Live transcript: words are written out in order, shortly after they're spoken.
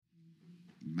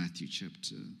Matthew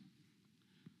chapter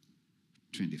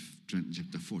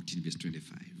 14, verse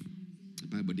 25. The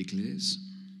Bible declares,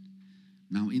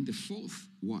 "Now in the fourth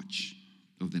watch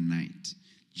of the night,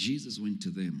 Jesus went to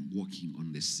them walking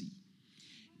on the sea.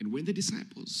 And when the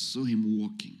disciples saw him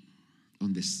walking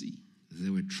on the sea, they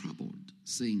were troubled,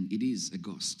 saying, 'It is a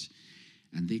ghost.'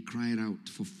 And they cried out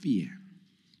for fear.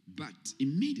 But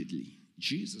immediately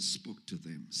Jesus spoke to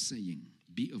them, saying,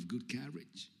 'Be of good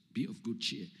courage, be of good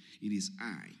cheer. It is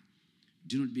I.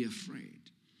 Do not be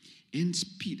afraid.' And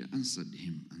Peter answered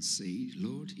him and said,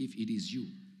 'Lord, if it is you,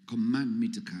 command me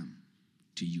to come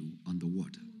to you on the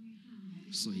water.'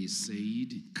 So he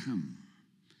said, 'Come.'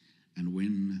 And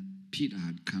when Peter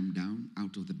had come down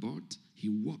out of the boat, he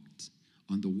walked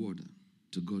on the water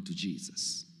to go to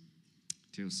Jesus."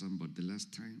 Tell somebody, the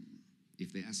last time,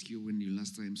 if they ask you when you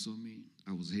last time saw me,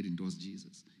 I was heading towards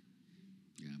Jesus.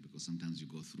 Yeah, because sometimes you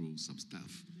go through some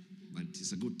stuff. But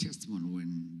it's a good testimony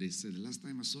when they say, the last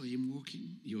time I saw him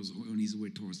walking, he was on his way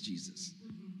towards Jesus.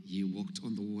 He walked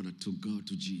on the water to go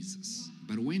to Jesus.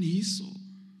 But when he saw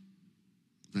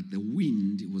that the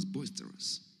wind was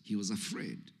boisterous, he was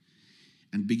afraid.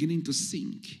 And beginning to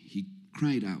sink, he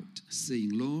cried out,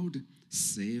 saying, "Lord,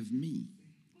 save me."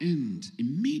 And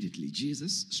immediately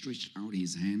Jesus stretched out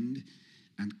his hand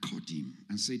and caught him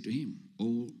and said to him,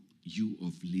 "O you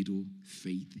of little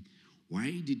faith,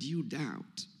 why did you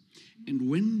doubt?" And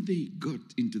when they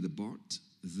got into the boat,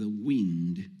 the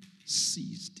wind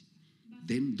ceased.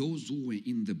 Then those who were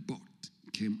in the boat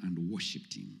came and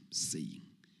worshipped him, saying,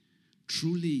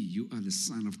 "Truly you are the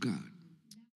Son of God."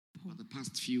 For the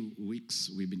past few weeks,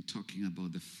 we've been talking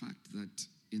about the fact that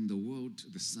in the world,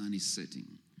 the sun is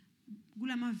setting. We've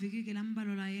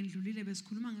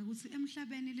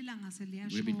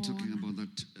been talking about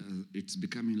that it's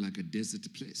becoming like a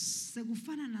desert place.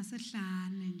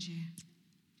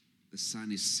 The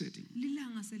sun is setting.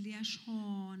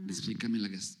 It's becoming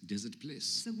like a desert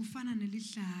place.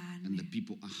 And the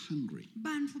people are hungry.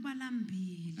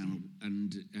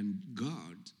 And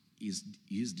God is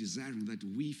desiring that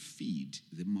we feed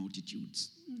the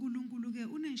multitudes.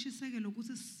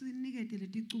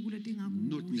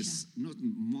 Not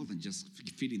more than just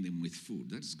feeding them with food.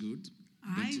 That's good.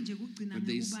 But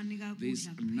there's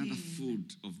another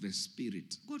food of the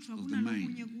spirit, of the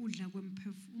mind,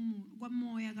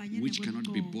 which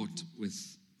cannot be bought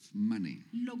with money.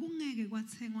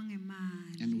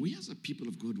 And we as a people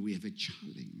of God, we have a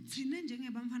challenge in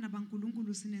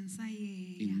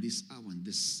this hour and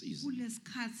this season,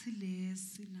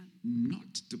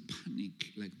 not to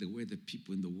panic like the way the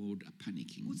people in the world are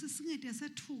panicking,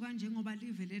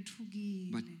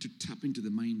 but to tap into the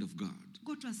mind of God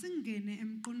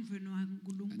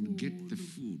and get the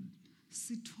food.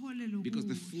 Because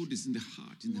the food is in the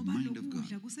heart, in the mind of God.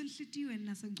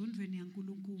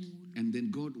 And then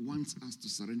God wants us to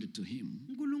surrender to Him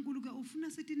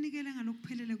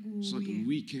so that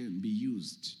we can be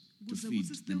used to feed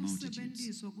the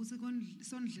multitudes.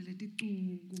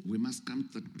 We must come to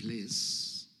that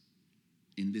place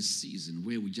in this season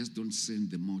where we just don't send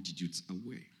the multitudes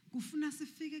away.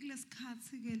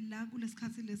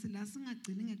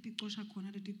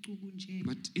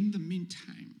 But in the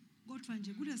meantime,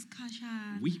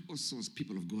 we also as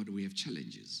people of God, we have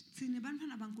challenges.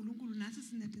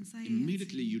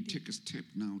 Immediately you take a step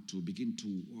now to begin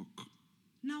to walk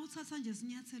in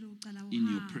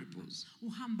your purpose,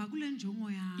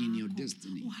 in your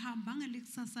destiny,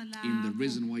 in the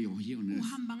reason why you're here on earth.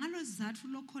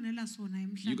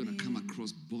 You're going to come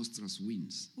across boisterous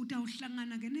winds. You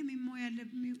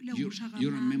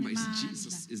remember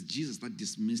it's Jesus that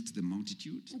dismissed the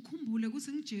multitude,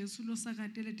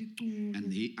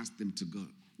 and he asked them to go.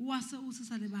 But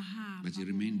he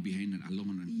remained behind and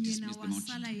alone and dismissed the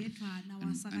multitude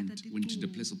and went to the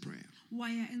place of prayer.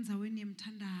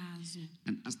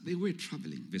 And as they were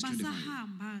traveling, verse 25,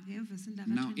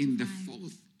 now in the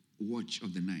fourth watch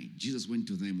of the night, Jesus went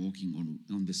to them walking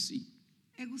on the sea.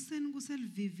 Verse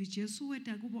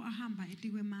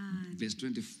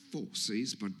 24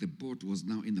 says, but the boat was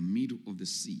now in the middle of the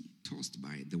sea, tossed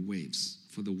by the waves,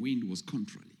 for the wind was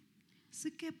contrary.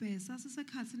 First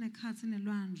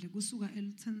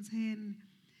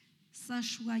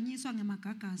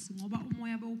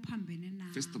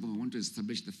of all, I want to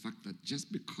establish the fact that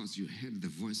just because you heard the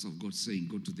voice of God saying,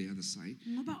 go to the other side,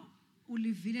 I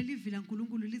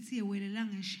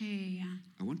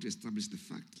want to establish the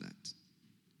fact that,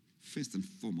 first and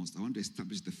foremost, I want to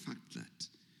establish the fact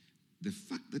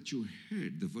that you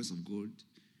heard the voice of God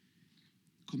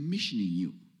commissioning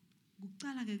you,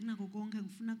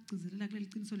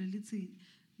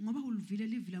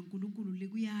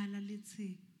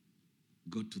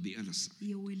 go to the other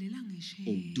side, or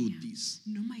do this,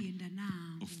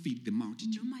 or feed the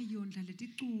multitude.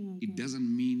 It doesn't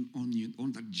mean on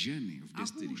that journey of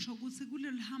destiny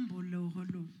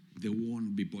there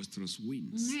won't be boisterous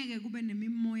winds.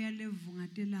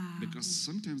 Because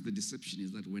sometimes the deception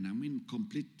is that when I'm in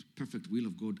complete, perfect will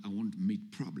of God, I won't meet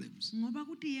problems. How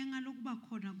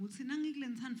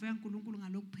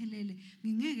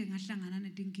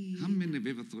many have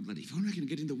ever thought that if only I can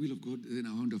get in the will of God, then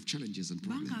I won't have challenges and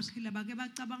problems?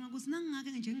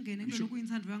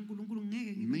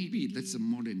 Maybe that's a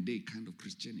modern day kind of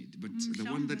Christianity, but the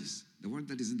one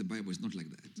that is in the Bible is not like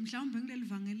that.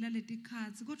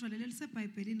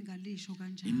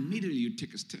 Immediately you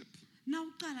take a step.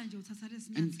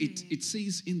 And it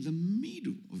says in the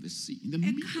middle of the sea. In the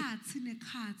middle.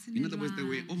 In other words, they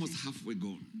were almost halfway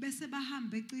gone.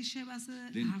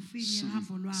 Then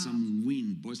some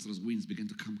wind, boisterous winds began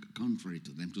to come contrary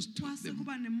to them to stop them.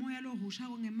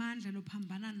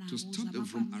 To stop them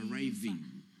from arriving.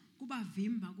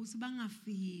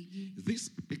 This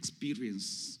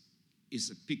experience is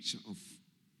a picture of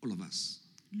all of us.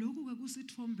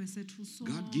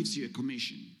 God gives you a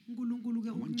commission. I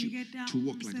want you to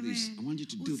walk like this. I want you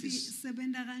to do this. I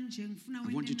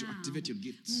want you to activate your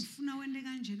gifts.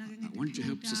 I want you to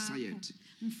help society.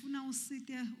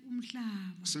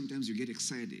 Sometimes you get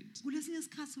excited.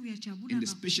 And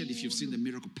especially if you've seen the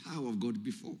miracle power of God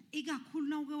before.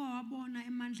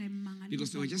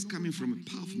 Because they were just coming from a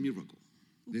powerful miracle.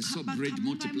 They saw bread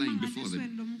multiplying before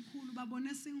them.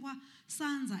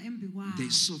 They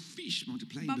saw fish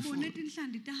multiplying before them.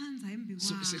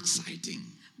 So it's exciting.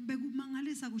 God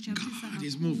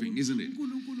is moving, isn't it?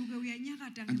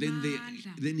 And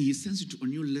then he sends you to a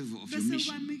new level of your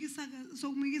mission. And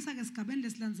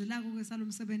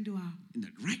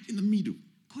right in the middle,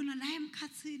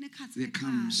 there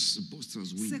comes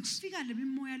boisterous winds.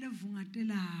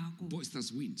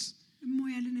 Boisterous winds.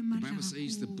 The Bible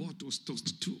says the boat was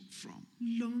tossed to from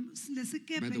by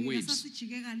the waves.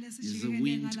 The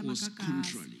wind was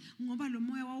contrary. Now,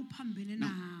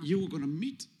 you are going to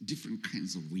meet different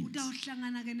kinds of winds.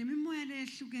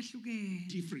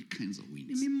 Different kinds of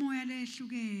winds.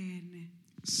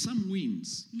 Some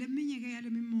winds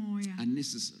are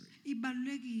necessary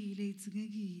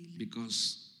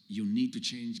because you need to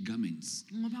change garments.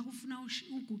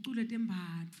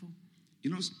 You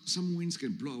know, some winds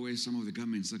can blow away some of the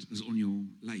garments that is on your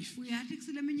life.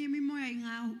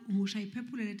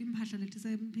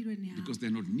 Because they're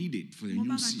not needed for the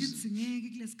new season.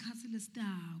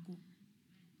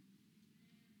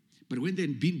 But when they're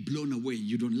being blown away,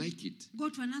 you don't like it.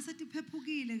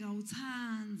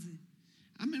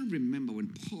 I remember when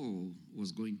Paul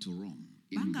was going to Rome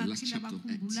in the last chapter of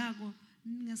Acts.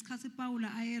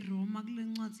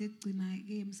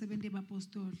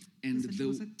 And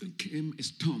there came a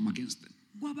storm against them.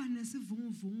 And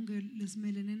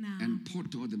Paul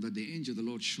told them that the angel of the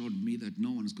Lord showed me that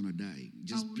no one is going to die.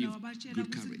 Just be of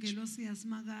good courage.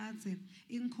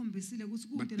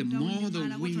 But the more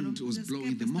the wind was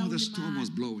blowing, the more the storm was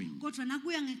blowing,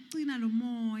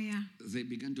 they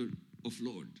began to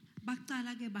offload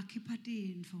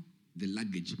the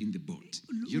luggage in the boat.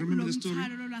 You remember the story?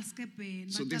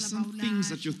 So there's some things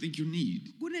that you think you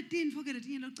need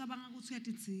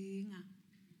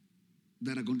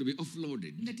that are going to be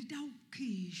offloaded.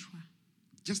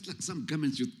 Just like some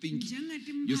garments you think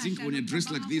when you're dressed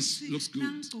like this looks good.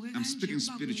 I'm speaking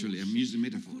spiritually, I'm using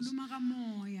metaphors.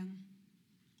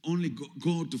 Only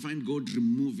go to find God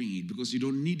removing it because you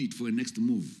don't need it for a next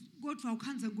move.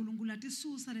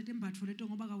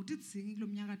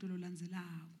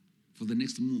 For the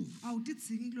next move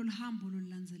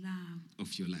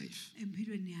of your life.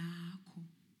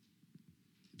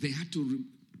 They had to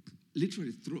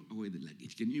literally throw away the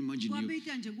luggage. Can you imagine? Can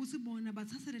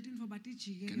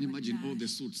you imagine all the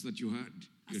suits that you had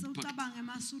packed?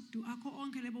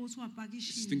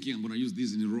 Thinking I'm going to use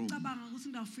these in Rome.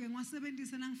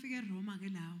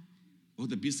 All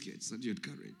the biscuits that you had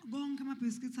carried.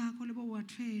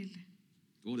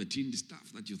 All the tin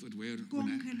stuff that you thought were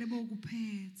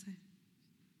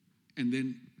and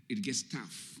then it gets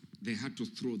tough. They had to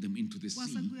throw them into the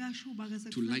sea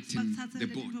to lighten the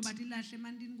boat.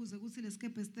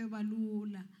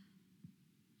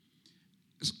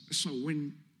 So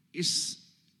I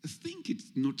think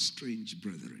it's not strange,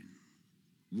 brethren,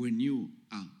 when you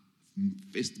are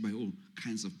faced by all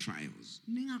kinds of trials,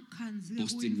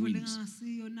 busting winds.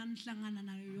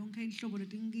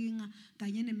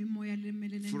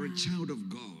 For a child of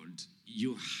God,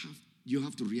 you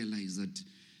have to realize that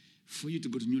for you to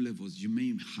go to new levels, you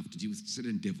may have to deal with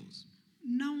certain devils.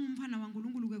 ungumfana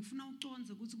waNkulunkulu ke kufuna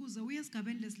uconze ukuthi kuze uye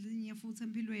esigabeni lesilinye futhi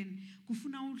empilweni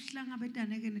kufuna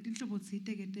uhlangabetane ke netinhlobo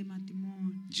zithe ke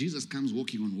temadimoni. Jesus comes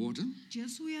walking on water.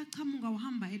 Jesu uyachamuka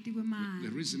uhamba eti kwemanzi.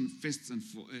 The reason first and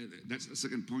that's the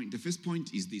second point. The first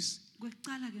point is this.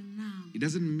 Kwekuqala ke nginango. It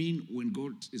doesn't mean when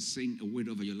God is saying a word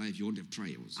over your life you won't have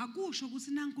trials. Akusho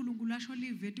ukuthi naNkulunkulu asho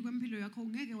live eti kwempilo yakho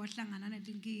ungeke wahlangana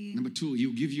netinkinga. Number 2,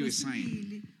 he'll give you a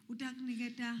sign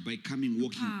utakuniketa by coming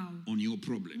walking on your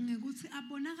problem. ngekuthi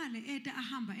abonakale eta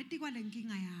ahamba eti kwale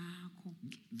nkinga yakho.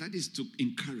 That is to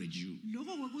encourage you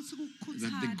Lokho kwekuthi kukukhuthaze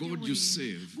that the God you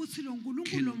serve ukuthi lo nkulunkulu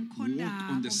can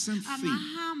walk on the same thing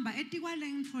angahamba eti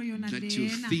kwale ntfo yona that you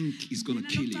lena think is going to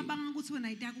kill you. Locabanga ukuthi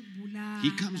wena itakubulala.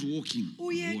 He comes walking on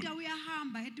uyeta water.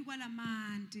 uyahamba eti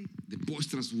kwalamanti. The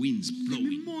boisterous winds blowing.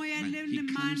 Imimoya But he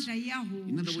comes, lemandla iyahusha.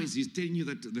 in other words, he's telling you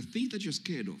that the thing that you're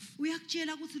scared of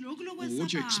uyakutshela ukuthi lokhu or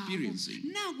what you're lokwesaba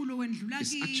experiencing naku lokwendlula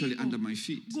is actually under my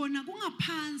feet. kona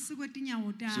kungaphansi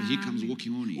kwetinyawo tami. So he comes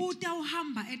walking on it.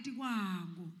 utawuhamba eti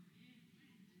kwangu.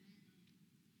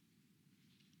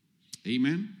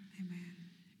 Amen? Amen.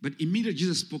 But immediately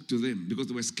Jesus spoke to them because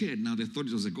they were scared. Now they thought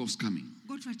it was a ghost coming.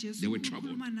 Kodwa Jesu They were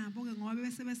troubled. ukhuluma nabo ke ngoba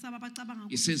bese besaba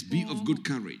bacabanga It says, be of good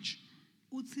courage.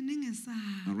 uthi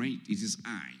ningesabi. All right? It is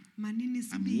I. Manini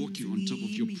I'm walking on top of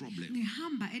your ngimi. problem.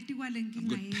 Ngihamba eti kwale I've nkinga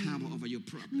got power yenu. over your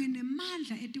problem.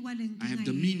 Nginemandla eti kwale nkinga I have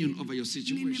dominion yenu. over your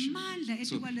situation. Nginemandla eti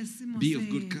So kwale simo be of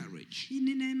senu. good courage.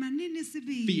 Nine manini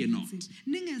sibili. Fear not.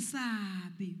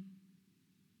 Ningesabi.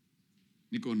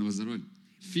 Nico Nazareth.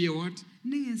 Fear what?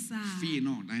 Ningesabi. Fear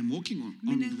not. I'm walking on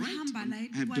Mina right. ngihamba la I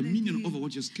eti have kwale dominion nkinga. over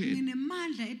what you're scared.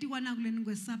 Nginemandla eti kwana kuleni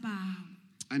kwesabayo.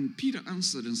 And Peter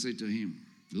answered and said to him,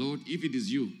 Lord, if it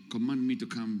is you, command me to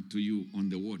come to you on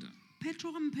the water.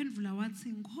 Petro kamphendvula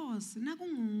wathi Nkosi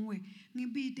nakunguwe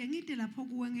ngibide ngide lapho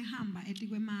kuwe ngihamba eti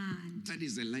kwemanzi. That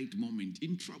is a light moment.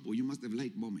 In trouble, you must have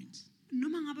light moments.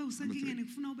 Noma ngabe usenkingeni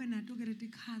kufuna ube nato ke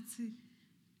letikhatsi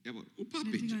Yeah, but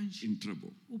upape in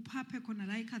trouble. uphaphe khona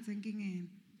la ikhatsi enkingeni.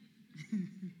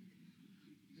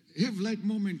 Have light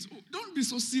moments. Oh, don't be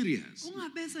so serious.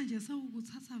 Ungabese nje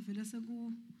sewukuthatha vele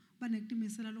sekuba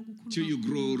nekutimisela lokukhulu. Till you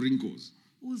grow wrinkles.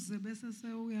 Uze bese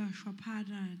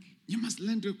sewuyashwaphana ke. You must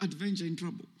learn to adventure in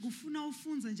trouble. Kufuna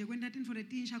ufunze nje kwenta tintfo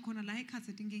letinsha khona la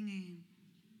ikhatsi etinkingeni.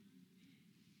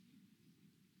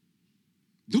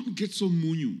 Don't get so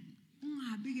munyu.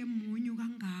 Ungabi ke munyu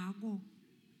kangako.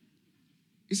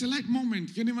 It's a light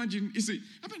moment. Can you imagine? This is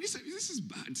a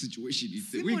bad situation.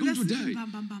 We're going to die.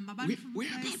 We're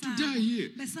about to die here.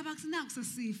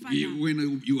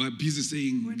 When you are busy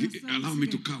saying, allow me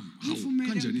to come. How?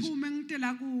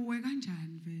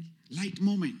 Light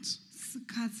moments.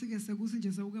 Baba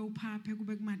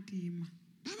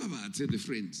said the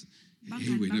friends.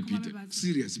 Hey, we're not Peter.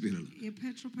 Serious, Peter.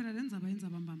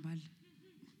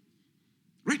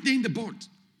 Right there in the boat.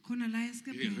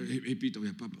 Hey, Peter, we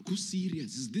are Papa. Go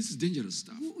serious. This is dangerous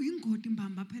stuff. Leave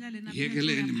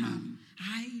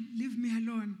me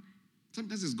alone.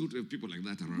 Sometimes it's good to have people like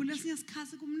that around you.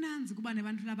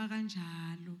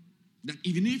 That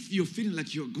even if you're feeling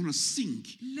like you're going to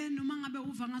sink,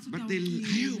 but they'll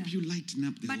help you lighten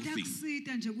up the whole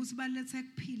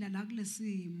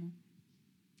thing.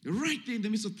 Right there in the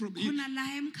midst of problems.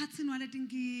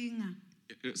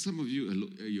 Some of you,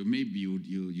 maybe you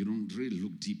don't really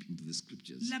look deep into the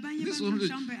scriptures. This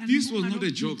was not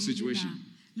a joke situation.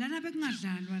 It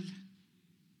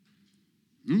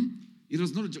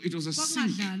was not a joke. It was a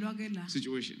sink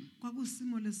situation.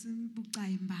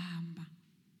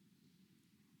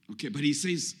 Okay, but he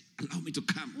says, allow me to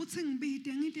come.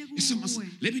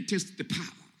 Let me test the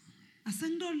power.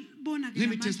 Let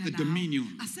me test the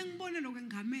dominion.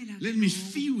 Let me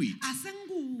feel it.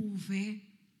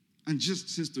 And just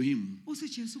says to him,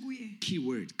 key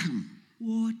word, come.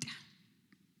 Water.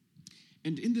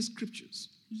 And in the scriptures,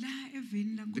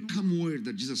 the come word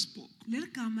that Jesus spoke,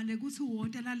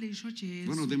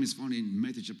 one of them is found in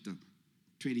Matthew chapter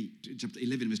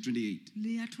 11, verse 28.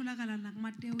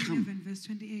 Come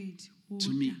to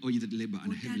me, all you that labor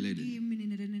and heavy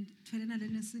laden.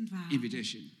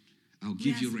 Invitation. I'll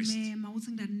give you rest.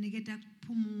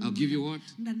 I'll give you what?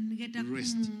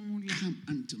 Rest. Come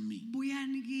unto me.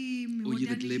 All you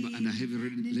that labor and are heavy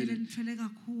laden.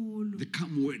 The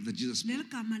come word that Jesus spoke.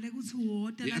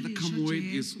 The other come word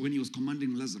is when he was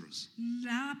commanding Lazarus.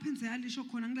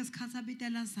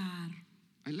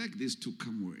 I like these two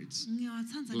come words.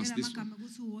 Plus this one.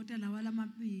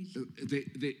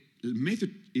 The Matthew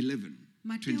 11,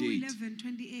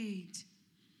 28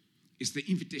 is the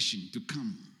invitation to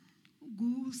come.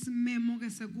 kusimemo ke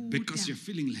because sekuda you're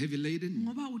feeling heavy laden,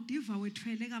 ngoba udiva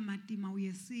wethwele kamatima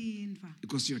uyesindva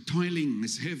because you're toiling,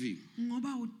 it's heavy.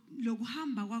 ngoba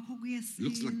lokuhamba kwakho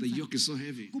Looks like the kuyesinza yoke is so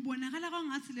heavy. kubonakala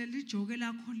kwangathi leli joke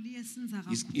lakho liyesinza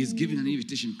He's giving an kakhulu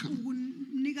invitation, come.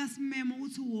 ukunika simemo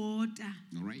uthi water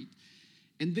All right.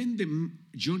 And then the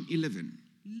John 11,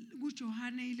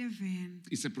 kuJohane 11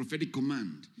 it's a prophetic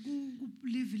command.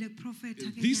 kulivile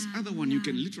kuprofeta This other one, you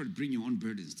can literally bring your own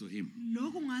burdens to him.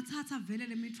 lokhu ungathatha vele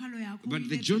lemithwalo yakho But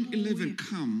the uyilethe John kuye. 11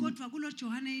 come kodwa kulo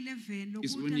Johane 11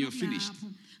 is lokuta when you're finished.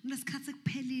 lapho kulesikhathi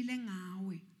ekuphelile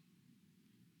ngawe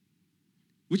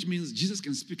Which means Jesus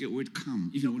can speak a word come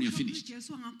even when you're Lokusho ukuthi finished.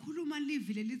 Jesu angakhuluma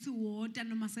livile lithi water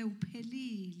noma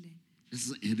sewuphelile This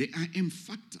is the I am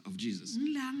factor of Jesus.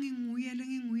 ngila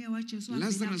nginguye waJesu wavela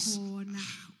Lazarus khona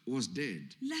was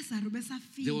dead. Lazarus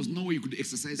besafile There was no way you could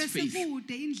exercise bese faith.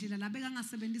 kude indlela la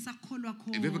bekangasebenzisa kukholwa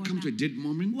Have you ever come to a khona dead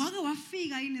moment wake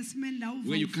wafika inesimeni la uva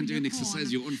where you can't ufike even exercise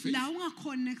khona. your own faith? la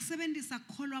ungakhona kusebenzisa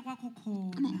kukholwa kwakho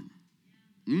Come khona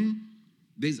on.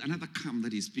 There's another come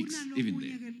that he speaks even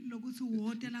kunalokunye there. ke lokuthi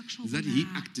water la kusho That he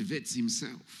khona. activates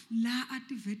himself. la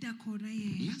activate khona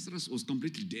yena Lazarus was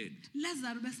completely dead.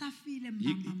 Lazarus besafile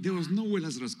There was no way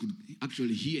Lazarus could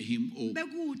actually hear him or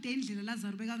bekude indlela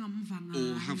Lazarus bekangamva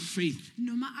have ngayo faith.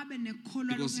 noma abe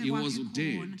nekholwa Because he was lokungekwakhe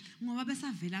dead. khona ngoba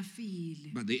besavela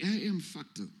afile But the I am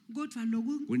factor, kodwa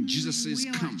loku When Jesus says,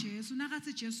 nguye "Come," waJesu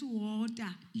nakathi Jesu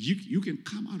water you can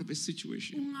come out of a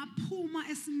situation ungaphuma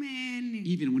esimeni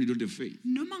even when you don't have faith.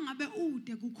 noma ngabe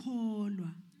ude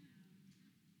kukholwa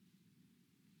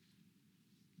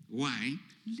Why?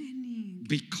 leningi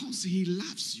Because he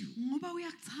loves you. ngoba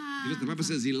Because the Bible uyakuthanda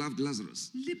says he loved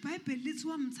Lazarus. libhayibheli lithi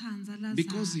wamthanda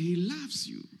Because Lazarus he loves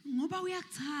you. ngoba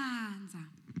uyakuthanda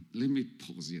Let me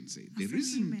pause here and say the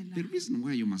Asengilimela. reason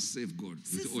why you must serve God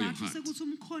with all your sizathu heart. sekuthi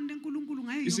umkhonde uNkulunkulu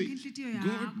ngayo You yonke see, inhliziyo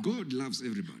yakho God loves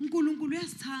everybody. uNkulunkulu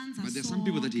uyasithanda But there are some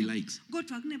people that he sonke. likes.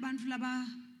 kodwa kunebantu laba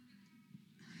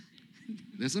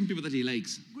There are some people that he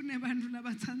likes. kunebantu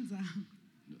labathandayo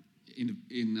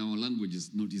In our language,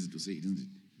 it's not easy to say, isn't it?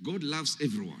 God loves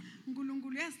everyone.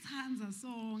 uNkulunkulu uyasithanda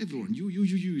sonke Everyone. You,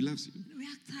 he loves you.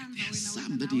 uyakuthanda There are wena some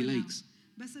wena that he nawe nawe. likes.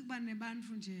 bese kuba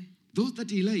nebantu nje Those that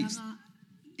he likes, laba-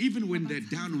 even when they're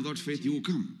down without faith, he will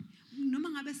come. noma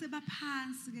ngabe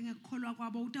sebaphansi ke ngekukholwa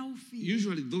kwabo utawufika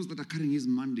Usually, those that are carrying his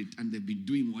mandate and they've been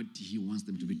doing what he wants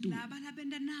them to be doing. laba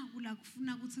labenta naku la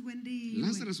kufuna ukuthi kwendiwe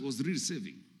Lazarus was really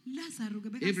serving. Lazarus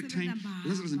ke Every time, bekasebenza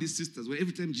Lazarus and mbaba. his sisters, well,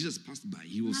 every time Jesus passed by,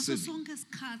 he was ngaso serving. sonke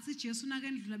isikhathi Jesu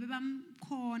nakendlula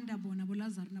bebamkhonda bona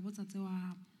boLazarus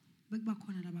nabodzadzewabo bekuba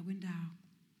khona laba kwendawo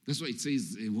That's why it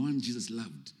says, one Jesus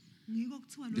loved. ngiko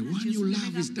kuthiwa The lona one Jesu you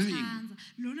love is dying. bekamthanda.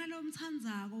 lona lo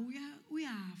mthandzako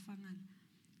uyafa ngani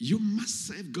You must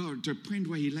serve God to a point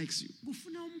where he likes you.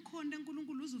 kufuna umkhonde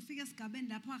uNkulunkulu uzofika esigabeni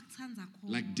lapho akuthanda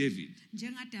khona Like David.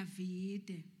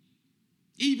 njengaDavide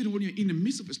Even when you're in the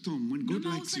midst of a storm, when God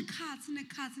noma likes you, usekhathi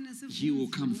nekhathi nesivungu he will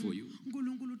come for you.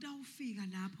 uNkulunkulu utawufika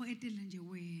lapho etele nje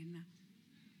wena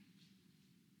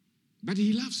But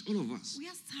he loves all of us.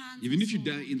 uyasithanda Even if you sonke.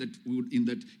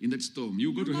 die in that storm,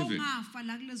 you go to Noma heaven. ungafa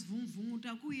la kulesivunguvungu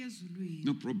utakuya ezulwini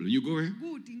No problem. You go where?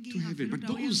 kude To inkinga heaven. vele But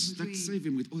utawuya those that ezulwini. serve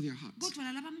him with all their hearts, kodwa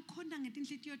la labamkhonda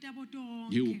ngetinhliziyo tabo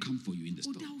he will tonke come for you in the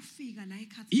storm. utawufika la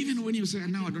ekhathi Even when you say,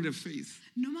 now I don't have faith.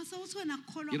 noma sewuthi wena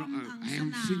kukholwa You know, kwami I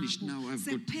am finished now. I've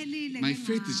got, sekuphelile my ke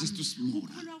faith is ngami. just too small.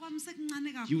 Ukukholwa kwami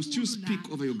sekuncane kakhulu He will still speak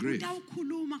la. over your grave.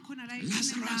 Utawukhuluma khona la ekhanda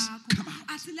Lazarus, lakho. come out.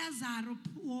 athi Lazarus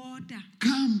water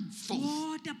Come forth.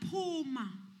 water phuma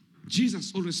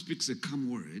Jesus always speaks a come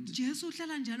word. Jesu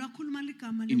uhlala njalo akhuluma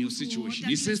ligama In your lekuthi situation. water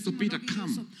He says to kulesimo Peter, lokiso.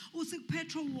 "Come." uthi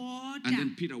kuPetro water And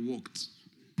then Peter walked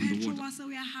on the Petro water, wase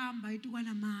uyahamba etikwa on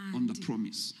the lamanti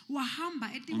promise. wahamba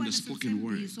On etikwa the spoken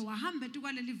word. lesithembiso wahamba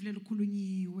etikwa lelivi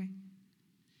lelikhulunyiwe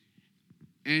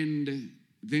And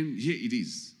then here it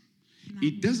is.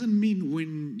 It doesn't mean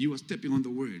when you are stepping on the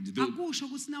word, akusho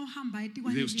ukuthi na uhamba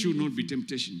etikwa there will still not be lelivi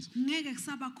temptations. ngeke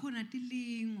kusaba khona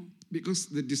tilingo Because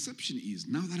the deception is,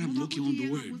 now that I'm Ngoba walking on the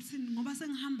kuyena word, ukuthi ngoba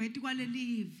sengihamba etikwa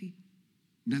lelivi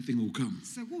nothing will come.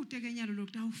 sekude ke nyalo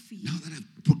lokutawufika Now that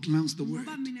I've pronounced the word,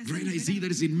 ngoba mina greater is he that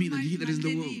is in me than he that is in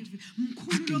the world.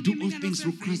 I can do all things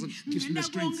through Christ that gives me the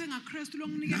strength. ngakrestu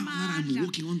longinike Now that I'm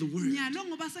walking on the word, nyalo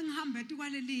ngoba sengihamba etikwa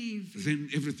lelivi then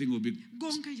everything will be.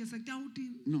 konke nje sekutawuthi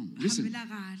No, listen. hambela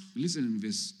kahle Listen in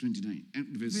verse 29, and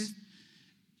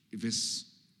verse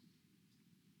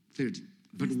 30.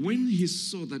 But when he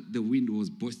saw that the wind was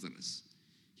boisterous,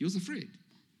 he was afraid.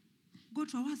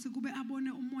 kodwa wathi kube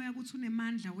abone umoya ukuthi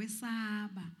unemandla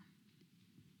wesaba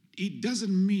it doesn't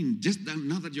mean just that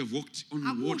now that you have walked on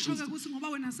water, akusho ke ukuthi ngoba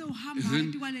wena sewuhamba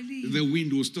then phakathi kwaleli the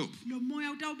wind will stop lo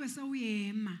moya utawube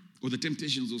sewuyema or the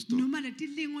temptations will stop. noma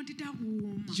letilingo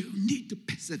titakuma You need to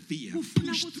persevere,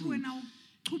 kufuna push ukuthi through. wena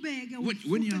uchubeke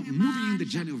When you are moving in the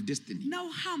journey of destiny,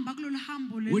 nawuhamba kulolu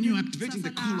hambo when you are activating the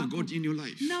call of God in your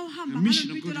life, the nawuhamba mission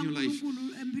of ngalolu God in your life,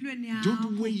 empilweni don't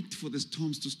yakho wait for the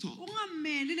storms to stop.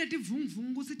 ungameli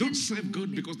letivunguvungu ukuthi Don't serve God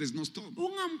tendlule. because there's no storm.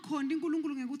 ungamkhonda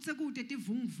uNkulunkulu ngekuthi sekude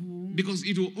tivunguvungu Because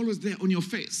it will always there on your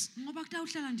face. ngoba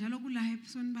kutawuhlala njalo kula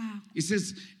ebusweni bakho It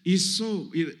says, he saw,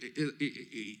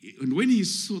 and when he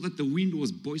saw that the wind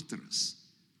was boisterous,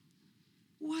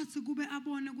 wathi kube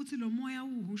abone ukuthi lo moya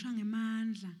uhusha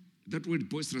ngemandla that word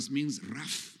boisterous means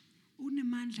rough.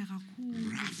 unemandla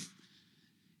kakhulu Rough.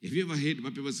 Have you ever heard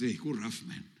what people say, go rough,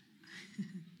 man?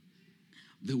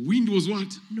 The wind was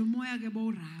what? lo moya ke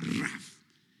bowurara Rough.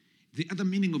 The other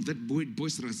meaning of that word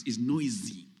boisterous is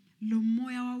noisy. lo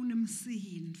moya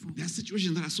wawunemsindo There are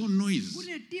situations that are so noisy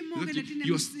kunetimo ke that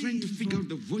you are trying to figure letinemsindo out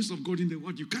the voice of God in the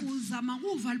word. You can't. uzama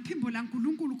uva liphimbo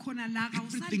laNkulunkulu khona la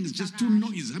Everything is just too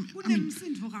noisy. I mean,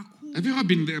 kunemsindo kakhulu have you ever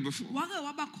been there before? wake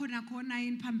waba khona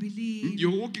yini phambilini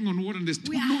You're walking on water and there's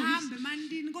too noise. uyahamba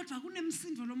emandini kodwa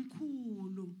kunemsindo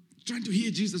lomkhulu Trying to hear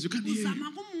Jesus, you can't hear him.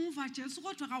 uzama kumuva Jesu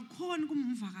kodwa awukhoni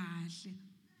kumuva kahle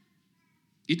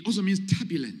It also means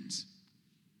turbulent.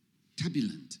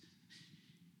 Turbulent.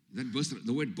 That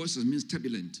the word boisterous means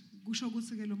turbulent. kusho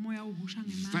ukuthi ke lo moya uhusha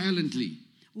ngemandla Violently.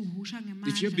 uhusha ngemandla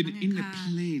If you have been in a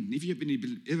plane, if you have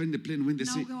been ever in the plane when they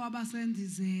say nawuke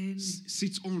wabasendizeni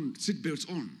seat belts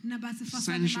on, nabasifasane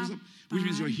sun shows up, which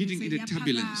means you are hitting in a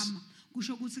turbulence.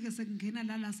 kusho ukuthi ke sekungena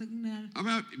la sekuna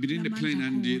I've been in the plane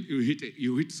and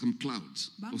you hit some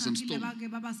clouds or some storm. bake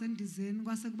babasendizeni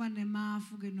kwase kuba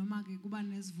nemafu ke noma ke kuba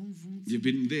nezivunguvungu You've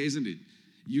been there, isn't it?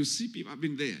 You see people, I've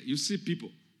been there. You see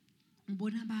people,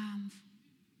 ngibona bamfu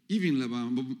even laba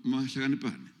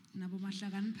mahlakanipane. nabo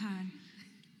mahlakaniphana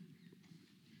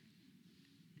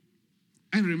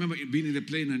I remember being in the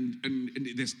plane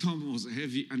and the storm was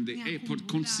heavy and the airport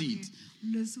concede.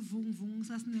 lesivunguvungu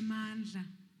sasinemandla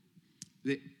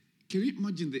Can you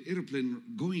imagine the airplane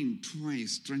going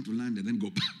twice, trying to land and then go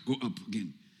up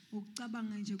again?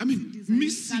 ukucabanga nje I mean,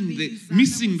 kusindiza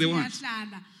missing the what?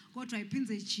 yahlala kodwa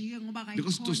iphindze ijike ngoba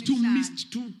Because it was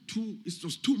it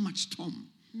was too much storm.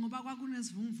 ngoba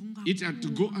kwakunesivunguvungu It had to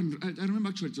go and I remember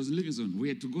actually it was in Livingstone. We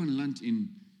had to go and land in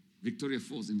Victoria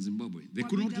Falls in Zimbabwe. They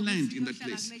could not land in that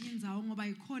place. ngoba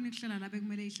ikhona ihlala la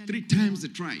bekumele ihlale 3 times they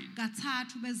tried.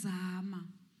 kathathu bezama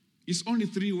It's only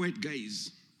 3 white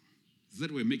guys that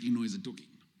were making noise and talking,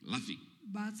 laughing.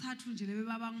 bathathu nje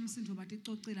lebebabanga umsindo bathi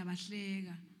icocela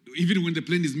bahleka Even when the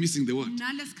plane is missing the what?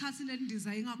 nalesikhathi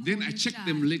lendiza ingakhona Then I checked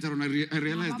them later on. I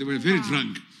realized they were very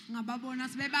drunk. ngababona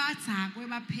sebebadzakwe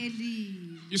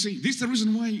baphelile You see, this is the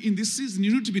reason why in this season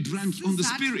you need to be drunk on the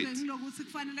Spirit.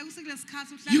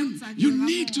 You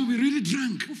need to be really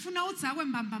drunk. ufuna udzakwe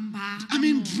mbambamba I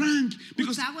mean drunk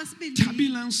because udzakwe sibili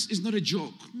turbulence is not a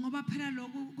joke. ngoba phela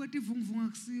lokhu kwetivunguvungu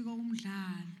akusiko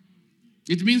umdlalo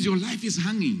It means your life is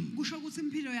hanging. kusho ukuthi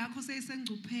impilo yakho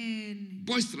seyisengcupheni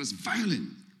Boisterous, violent.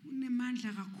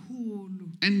 unemandla kakhulu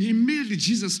And immediately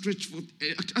Jesus stretched forth.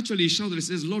 Actually, he shouted, he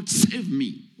says, Lord, save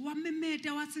me.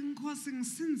 wamemeta wathi nkosi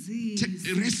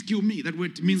ngisinzise Rescue me. That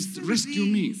word means rescue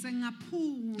me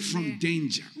from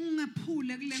danger,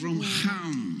 ungaphule kule from ngqondo.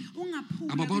 harm.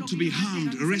 Ungaphule I'm about to kulokhu be engingazeka.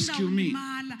 harmed. Rescue me.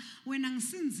 Ngisendawulimala, wena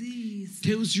ngisinzise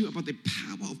Tells you about the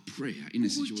power of prayer in a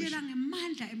situation. ukutshela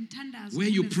ngemandla emthandazo Where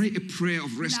you pray a kulesi. prayer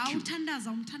of La rescue.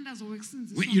 uthandaza umthandazo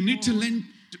wekusindiswa Where you need to khona. learn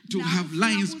to La have ufuna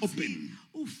lines ukuthi open.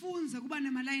 ufunze kuba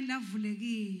nemalayini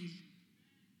lavulekile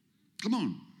Come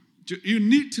on. You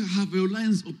need to have your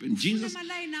lines open. Ufuna Jesus,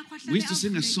 emalayini akho ahlale we used to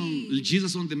sing a song, avulekile.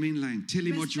 Jesus on the main line. Tell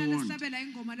him what you Besihlale want. sihlabela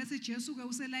ingoma lesi Jesu ke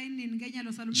uselayinini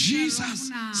ngenyalo salo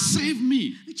Jesus, save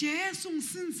me. Jesu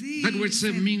ngisinzise That word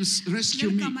save means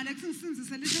rescue me Igama lethi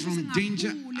ngisinzise lisho ukuthi from danger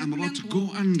ngiphule I'm kule about to go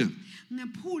ngqondo. under.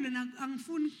 Ngiphule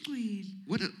angifuni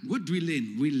ukucwila What do we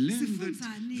learn? We learn that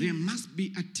Sifundzani? there must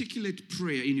be articulate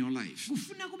prayer in your life.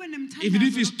 kufuna kube nemthandazo Even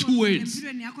if it's 2 words.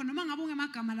 empilweni yakho noma ngabe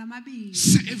ungemagama lamabili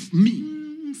Save me.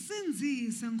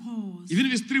 ngisinzise nkosi Even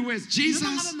if it's 3 words, noma Jesus,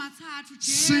 ngabe mathathu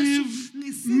save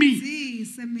Jesu me.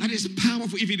 ngisinzise mina That is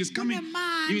powerful if it is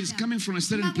coming from a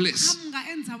certain place, kuqhamuka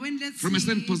enzaweni lethile from a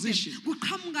certain position,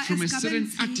 kuqhamuka from a esigabeni certain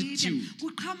thile, attitude.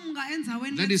 kuqhamuka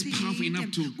enzaweni That is lethile. powerful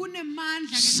enough to kunemandla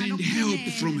ke send ngalokhu help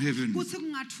kulele, from heaven. kuthi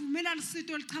kungathumela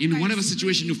lisito eliqhamuka In whatever ezulwini.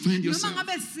 situation you find yourself, noma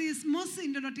ngabe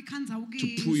mosindo lotikhanza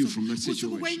to pull you from that kuthi situation.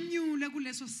 kukwenyule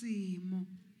kuleso simo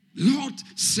Lord,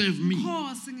 save me.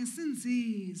 Nkosi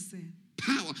ngisinzise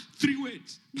Power. 3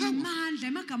 words. Power. Namandla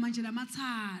emagama nje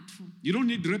lamathathu. You don't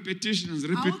need repetitions.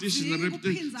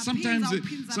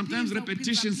 Sometimes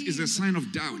repetitions is a sign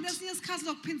of doubt Kulesinye isikhathi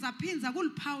lokuphinza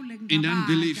kuliphawu in lekungabala.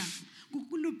 unbelief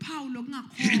Kuluphawu and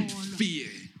lokungakholwa. fear.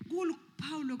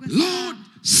 Kuluphawu Lord, lokwesaba.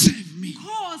 save me.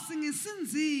 Nkosi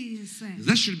ngisinzise.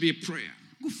 That should be a prayer.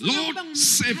 Kufuna Lord, kube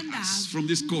save ngumthandazo. us from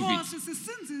this COVID. Nkosi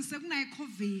sisinzise kunayi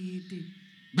COVID.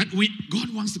 But God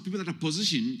wants the people that are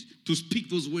positioned to speak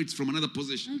those words from another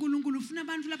position. uNkulunkulu ufuna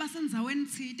abantu labasendzaweni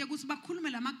thite ukuthi bakhulume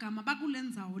lamagama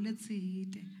bakulendzawo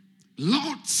lethite.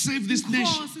 Lord, save this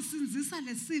nation. Nkosi sinzisa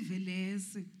lesive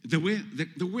lesi. The way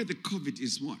the COVID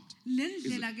is what?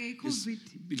 Lendlela ke Is iCovid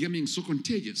becoming so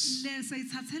contagious.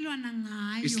 lesayithathelwana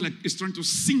ngayo. It's like it's trying to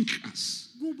sink us.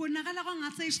 Kubonakala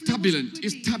kwangathi It's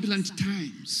ifuna turbulent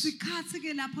times. Sikhathi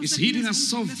ke lapho It's hitting us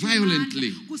so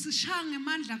violently. kusishaya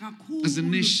ngemandla kakhulu. As a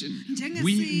nation, we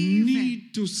Njengesive.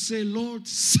 need to say, Lord,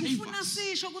 save Ufuna us.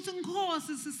 sisho ukuthi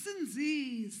Nkosi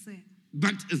sisinzise.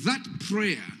 But that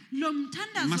prayer Lo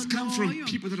mthandazo must come from loyo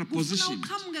people that are kufuna positioned.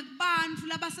 uqhamuke kubantu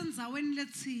labasendzaweni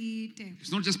lethite.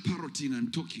 It's not just parroting and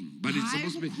talking, but it's Hayi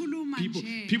supposed to be kukhuluma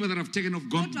nje. people that have taken off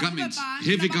Kodwa kube garments, bantu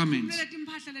heavy labakhulumela garments.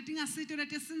 timpahla letingasito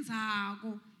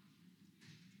letesindzako.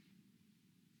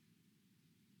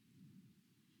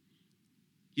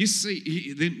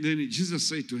 Then Jesus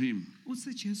said to him,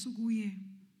 Uthi Jesu kuye.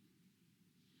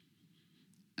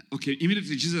 okay,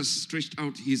 immediately Jesus stretched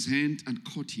out his hand and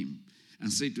caught him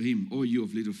and said to him, "Oh, you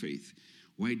of little faith,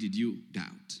 why did you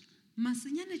doubt?"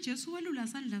 Masinyane Jesu welula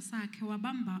sandla sakhe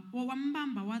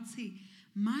wambamba wathi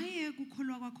maye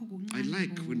kukholwa kwakho kuncane. I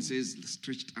like when it says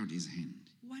stretched out his hand.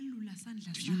 Walula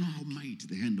sandla Do you know how sakhe. mighty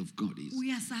the hand of God is?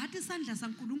 Uyasathi isandla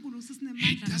saNkulunkulu It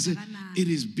sisinemandla kangakanani. it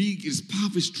is big, it's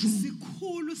powerful, strong.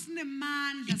 Sikhulu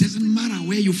sinemandla. It doesn't matter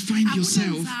where you find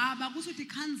yourself. Akunenzaba ukuthi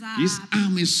khanza. His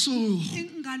arm is so.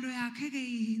 Ingalo yakhe ke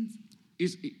yinzi.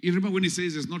 You remember when he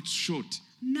says it's not short?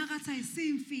 Nakathi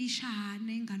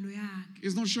ayisimfishane ingalo yakhe.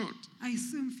 It's not short.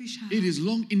 Ayisimfishane. It is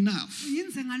long enough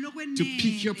Yinze ngalokwenele. to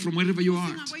pick you up from wherever you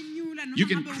are. You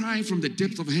can cry from the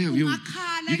depth of hell. You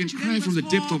can cry from the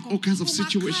depth of all kinds of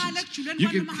situations. You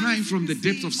can cry from the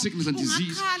depth of sickness and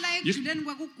disease.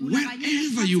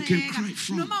 Wherever you can cry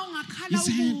from. His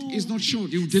hand is not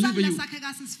short. He will deliver you.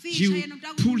 He will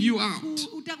pull you out.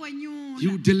 He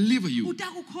will deliver you.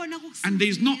 And there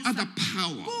is no other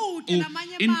power or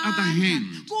any other hand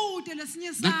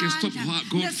that can stop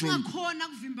God from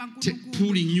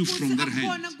pulling you from that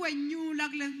hand.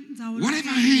 Whatever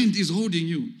hand is holding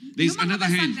you, there is another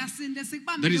hand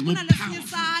that is more powerful.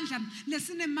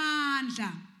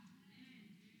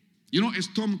 You know, a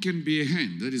storm can be a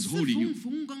hand that is holding you.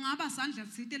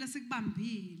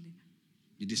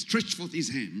 He stretched forth his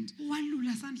hand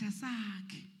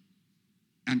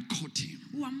and caught him.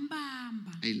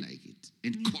 I like it.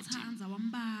 And caught him.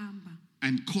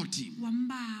 And caught him.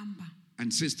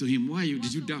 And says to him, why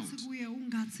did you doubt?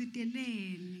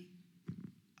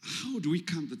 How do we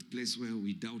come to that place where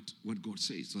we doubt what God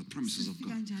says, or the promises of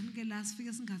God?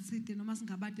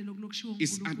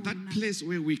 It's at that place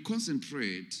where we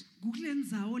concentrate on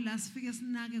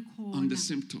the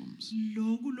symptoms,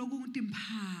 or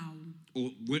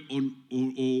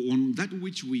on that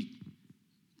which we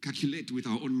calculate with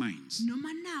our own minds.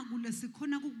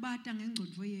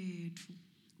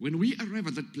 When we arrive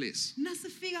at that place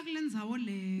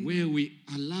where we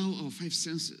allow our 5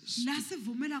 senses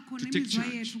to take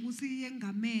charge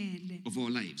of our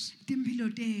lives,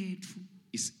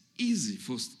 it's easy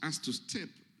for us to step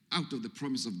out of the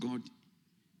promise of God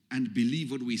and believe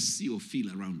what we see or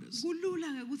feel around us.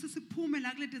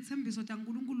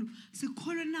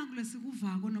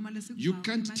 You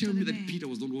can't tell me that Peter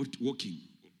was not walking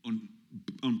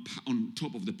on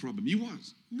top of the problem. He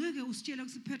was.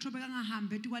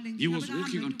 He was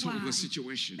walking on top of the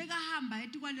situation. But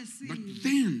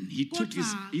then he took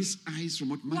his eyes from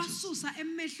what matters.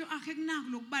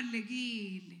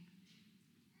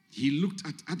 He looked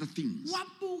at other things.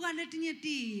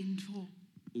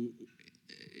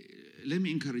 Let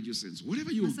me encourage you, saints.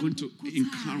 Whatever you are going to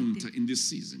encounter in this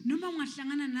season,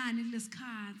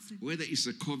 whether it's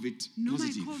a COVID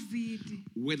positive,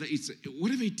 whether it's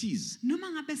whatever it is,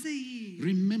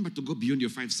 remember to go beyond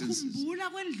your 5 senses.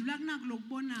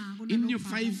 In your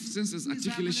 5 senses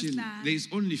articulation, there is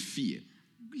only fear.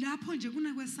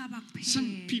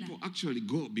 Some people actually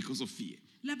go because of fear.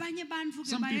 Some people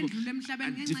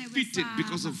are defeated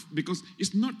because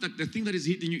it's not that the thing that is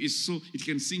hitting you is so it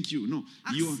can sink you. No,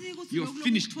 you are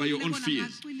finished by your own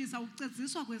fears.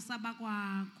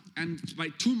 And by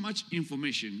too much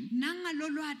information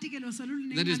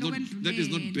that is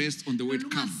not based on the word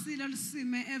come.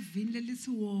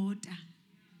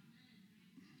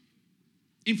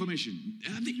 Information.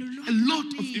 A lot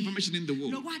of information in the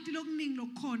world. Lokwathi lokuningi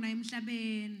lokukhona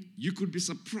emhlabeni. You could be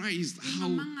surprised how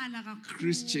Ungamangala kakhulu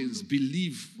Christians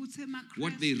believe ukuthi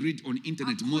what they read on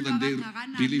internet akholwa more than they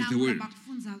kangakanani believe the word.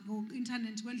 abakufunda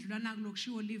ku-internet kwendlula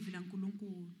nakulokushiwo livi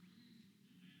laNkulunkulu.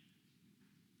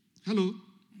 Hello?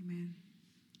 Amen.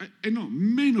 I know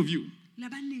many of you,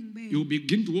 Labaningi benu you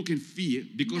begin to walk in fear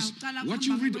because niyawuqala what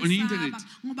you ukuhamba read on the internet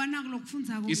ngokwesaba, ngoba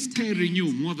nakulokufunda is scaring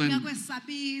you more than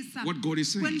kuyakwesabisa what God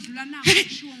is saying. kwendlula Hey,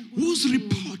 nakushiwo whose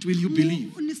report will you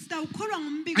believe? Sitawukholwa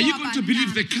ngumbiko Are you going to wabani believe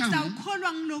na? the calm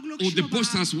Sitawukholwa ngilokhu or the lokushiwo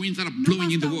boisterous winds that are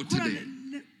blowing in the world today?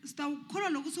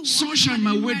 So shall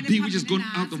my word be which is gone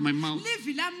out of my mouth.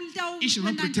 It shall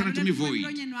not return unto me void.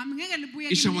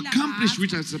 It shall accomplish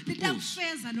which I suppose.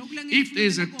 If there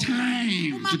is a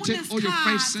time to take all your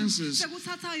five senses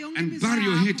and bury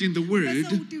your head in the word,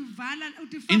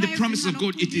 in the promise of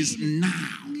God, it is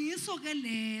now.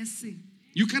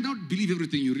 You cannot believe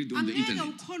everything you read on the internet,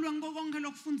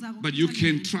 but you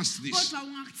can trust this.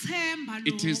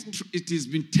 It has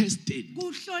been tested.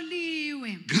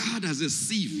 God has a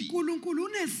CV.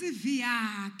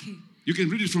 You can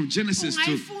read it from Genesis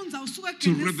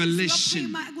to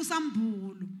Revelation.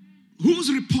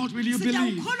 Whose report will you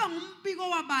believe?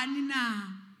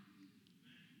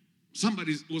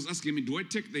 Somebody was asking me, do I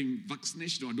take the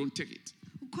vaccination or I don't take it?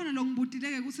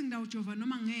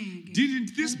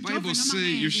 Didn't this Bible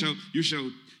say you shall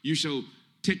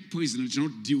take poison and it shall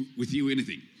not do with you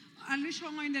anything?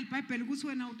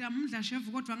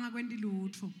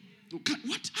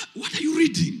 What are you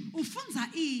reading?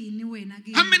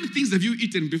 How many things have you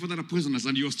eaten before that are poisonous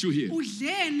and you are still here?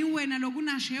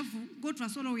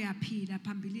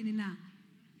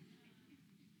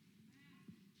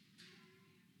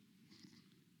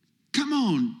 Come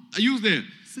on, are you there?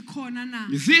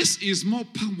 This is more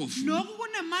powerful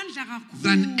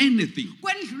than anything.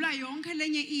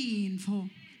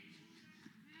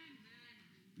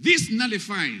 This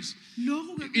nullifies.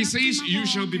 It says you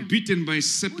shall be beaten by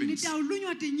serpents,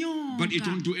 but it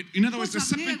won't do it. In other words, the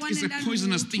serpent is a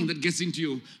poisonous thing that gets into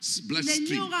your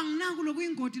bloodstream. And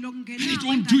it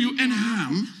won't do you any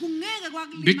harm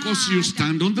because you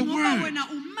stand on the word.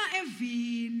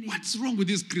 What's wrong with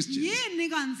these Christians?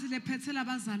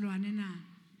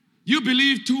 You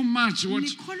believe too much what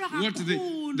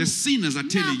the sinners are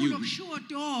telling you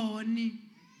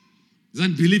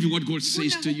than believing what God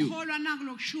says to you.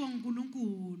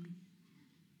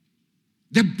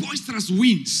 The boisterous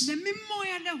winds.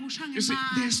 You see,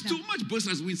 there's too much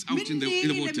boisterous winds out in the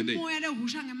world today.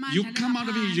 You come out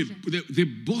of Egypt, they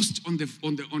boast on the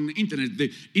internet,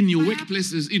 in your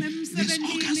workplaces. There's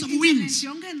all kinds of winds.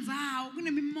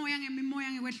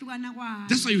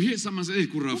 That's why you hear someone say,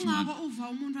 "Kuraf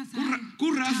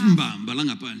mbamba la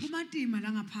ngaphandle."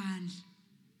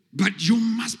 But you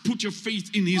must put your faith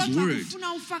in His word.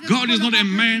 God is not a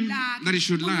man that He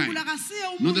should lie,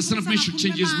 nor the Son of Man should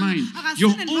change His mind.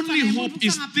 Your only hope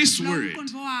is this word.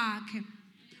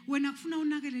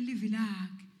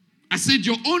 I said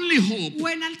your only hope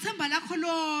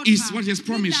is what He has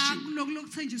promised you.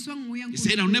 He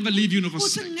said, I'll never leave you nor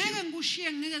forsake you.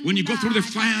 When you go through the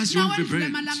fires, you won't be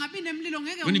burned.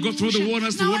 When you go through the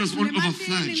waters won't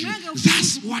overflood you.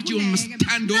 That's what you must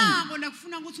stand on.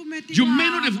 You may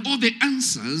not have all the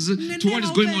answers to what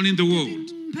is going on in the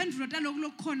world,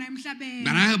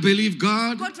 but I believe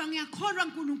God,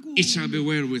 it shall be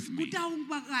well with me.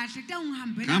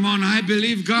 Come on, I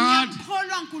believe God.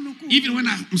 Even when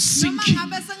I'm sinking,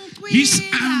 His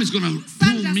arm is going to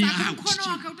pull me out.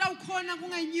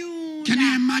 Can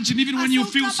you imagine, even when you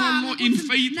feel so low in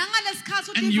faith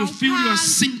and you feel you are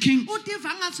sinking,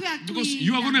 because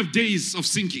you are going to have days of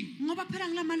sinking.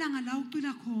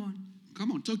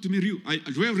 Come on, talk to me real.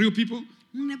 Do we have real people?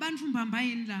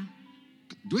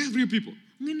 Do we have real people?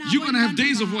 You're going to have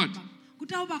days of what?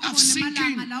 Of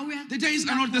sinking. The days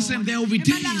are not the same. There will be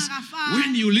days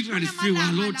when you literally feel,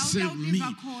 oh, Lord, save me.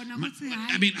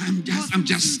 I mean, I'm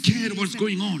just scared of what's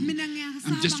going on.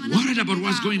 I'm just worried about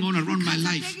what's going on around my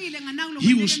life.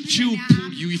 He will still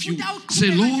pull you if you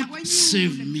say, Lord,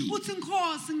 save me.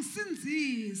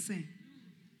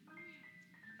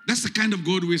 That's the kind of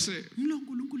God we serve.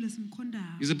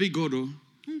 He's a big God, oh.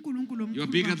 You are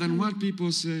bigger than what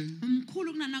people say.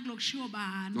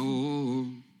 Oh,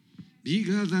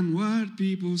 bigger than what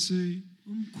people say.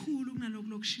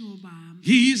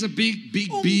 He is a big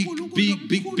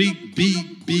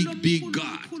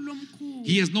God.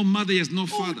 He has no mother, he has no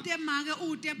father.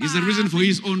 He's the reason for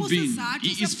his own being.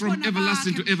 He is from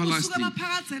everlasting to everlasting.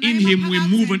 In Him we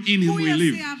move and in Him we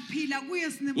live.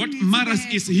 What matters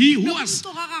is He who is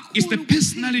the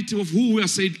personality of who we are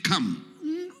said come.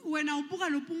 wena ubuka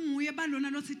lopunguye balona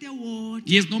lothite wodwa.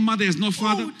 He has no mother, he has no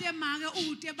father. Ude make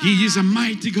ude baba. He is a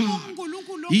mighty God.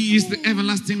 He is the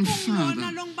everlasting Father.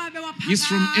 He's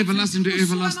from everlasting to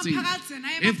everlasting.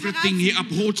 Everything, he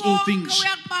upholds all things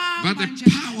by the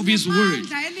power of his word.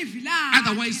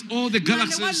 Otherwise, all the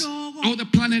galaxies, all the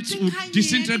planets would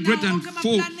disintegrate and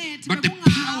fall. But the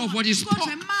power of what he spoke,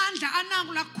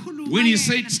 when he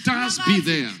said stars be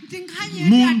there,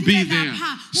 moon be there,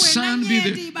 sun be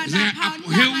there, they are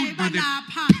upheld by the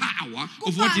power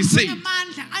of what he said.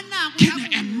 Can you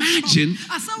imagine?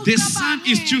 The sun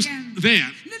is just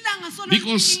there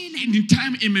because in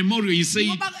time immemorial he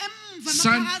said,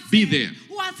 sun be there,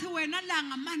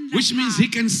 which means he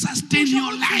can sustain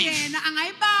your life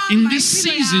in these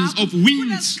seasons of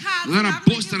winds that are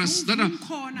boisterous, that are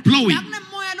blowing.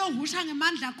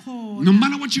 No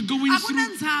matter what you're going through, no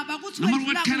matter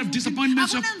what kind of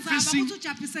disappointments you're facing,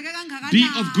 be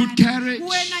of good courage.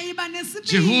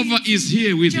 Jehovah is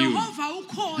here with you,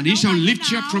 and he shall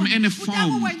lift you up from any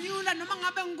form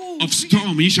of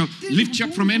storm. He shall lift you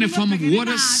up from any form of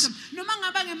waters,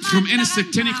 from any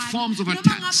satanic forms of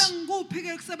attacks.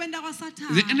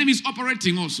 The enemy is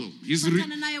operating also.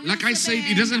 Like I said,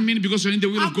 it doesn't mean because you're in the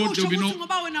will of God, there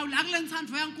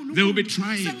will be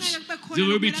trials, there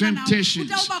will be temptations.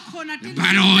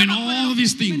 But in all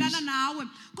these things,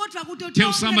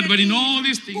 tell somebody, but in all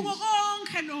these things,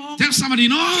 tell somebody,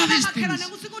 in all these things,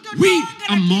 we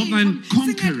are more than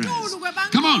conquerors.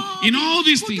 Come on, in all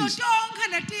these things,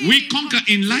 we conquer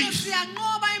in life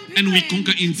and we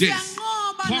conquer in death.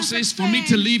 Paul says, for me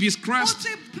to live is Christ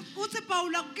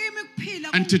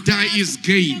and to die is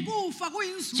gain.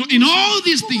 So in all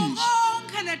these things,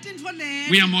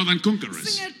 we are more than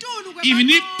conquerors. Even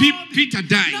if Peter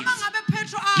died,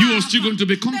 you are still going to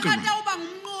be conqueror.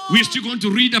 We are still going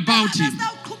to read about him,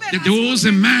 that there was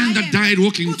a man that died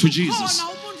walking to Jesus.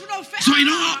 So in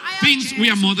all things,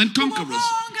 we are more than conquerors.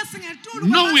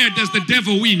 Nowhere does the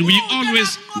devil win. We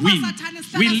always win.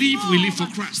 We live for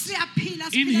Christ.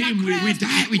 In him we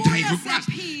die for Christ.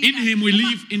 In him we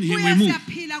live, in him we move.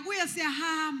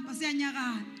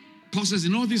 Paul says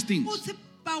in all these things, we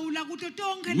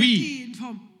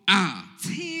are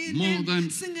more than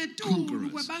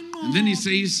conquerors. And then he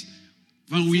says,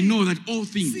 when we know that all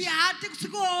things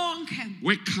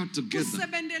work out together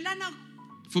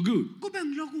for good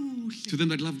to them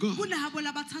that love God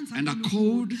and are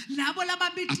called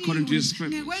according to his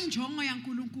purpose.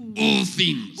 All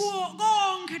things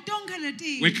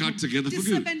work out together for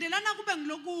good.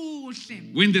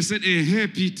 When they said, hey,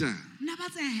 Peter,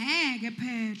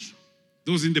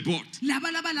 those in the boat,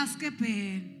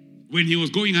 when he was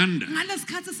going under,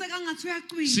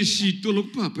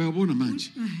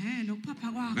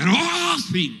 but all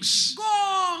things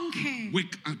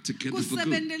work out together for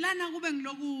good.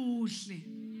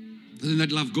 Those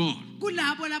that love God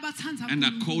and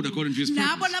are called according to his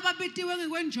purpose.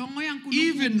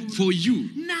 Even for you,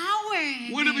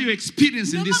 whatever you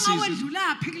experience in this season,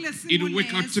 it will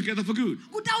work out together for good.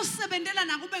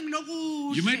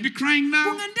 You might be crying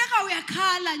now.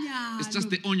 It's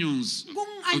just the onions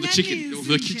of the chicken, of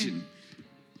the kitchen.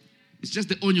 It's just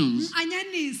the onions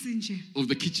of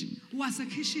the kitchen.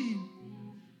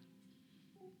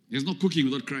 There's no cooking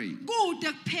without crying.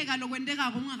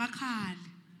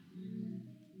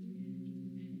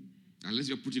 Unless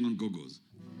you're putting on goggles.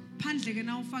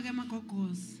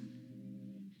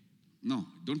 No,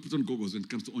 don't put on goggles when it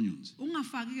comes to onions.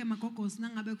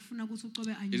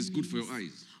 It is good for your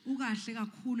eyes.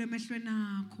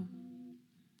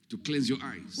 To cleanse your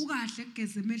eyes.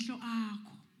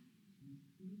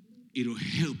 It will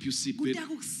help you see better.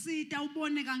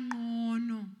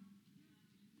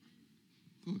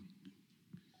 Oh,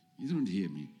 you don't hear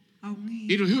me.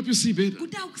 It will help you see better.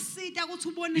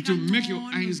 It will make your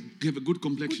eyes have a good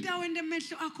complexion.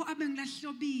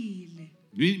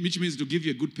 Which means to give you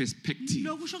a good perspective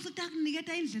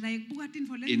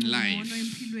in life.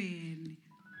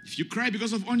 If you cry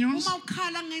because of onions,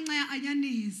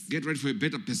 get ready for a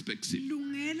better perspective.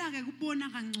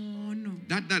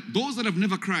 That those that have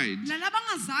never cried,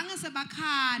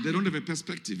 they don't have a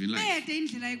perspective in life.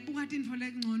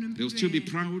 They'll still be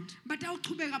proud,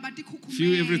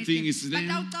 feel everything is them,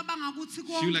 feel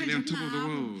like they're on top of the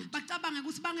world. But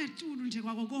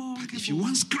if you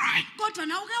once cry,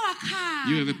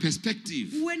 you have a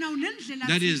perspective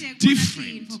that is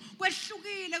different.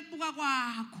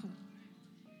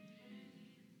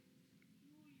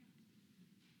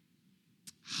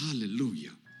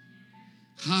 Hallelujah.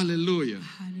 Hallelujah.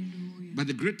 But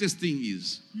the greatest thing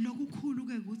is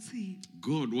uthini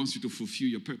God wants you to fulfill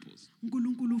your purpose.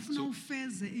 uNkulunkulu ufuna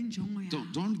ufeze injongo yakho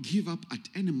Don't give up at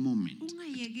any moment.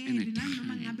 ungayekeli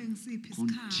nanoma ngabe ngisiphi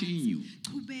Continue isikhathi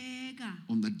chubeka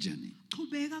on that journey.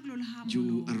 chubeka kulolu hambo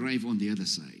You arrive on the other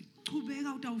side.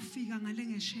 chubeka utawufika ngale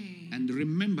ngesheya And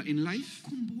remember, in life,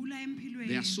 khumbula empilweni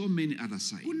there are so many other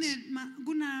sides.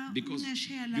 kuna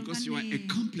Because you are a ngesheya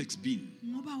complex being.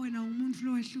 ngoba wena umuntu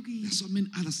lowehlukile There are so many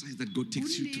other sides that God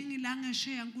takes you to. kuningi la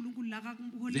ngesheya uNkulunkulu la There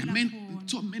kakuholela are khona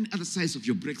so many other sides of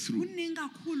your breakthrough. kuningi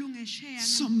kakhulu ngesheya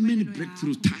So many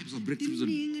breakthroughs, types of breakthroughs, and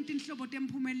kuningi tinhlobo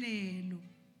temphumelelo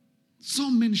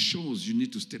so many shores you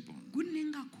need to step on.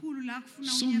 kuningi kakhulu la kufuna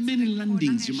So unyathele many khona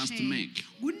landings you must ngesheya. make.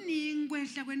 kuningi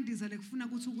kwehla kwendiza lekufuna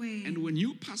ukuthi And ukwenze when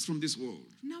you pass from this world,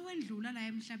 nawendlula la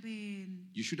emhlabeni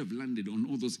you should have landed on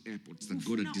all those airports that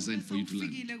God had designed for you to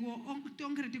land. ufikile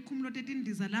tonke letikhumulo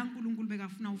tetindiza la uNkulunkulu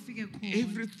bekafuna ufike khona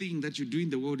Everything that you do in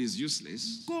the world is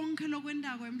useless konke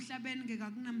lokwendako emhlabeni ke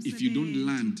kakunamsebenzi if you don't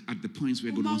land at the points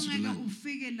where God uma wants you to ungeke land.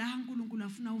 ufike la uNkulunkulu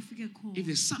afuna ufike If khona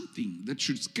there's something that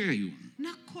should scare you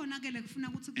nakhona ke lekufuna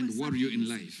ukuthi and worry you in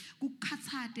life,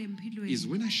 kukhathate is empilweni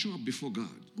when I show up before God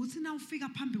kuthi na ufika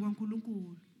phambi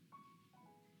kwaNkulunkulu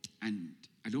and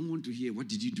I don't want to hear, what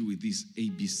did you do with this A,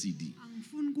 B, C, D?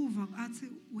 angifuni kuva athi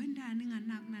wendani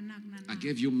nganaki nanaki I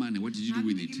gave you money, what did you do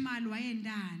with it? imali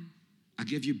wayendani I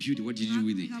gave you beauty, what did you do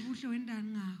with it? ngakunika buhle wendani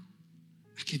ngawo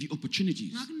I gave you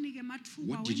opportunities. ngakunike mathuba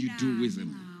What did you do with them?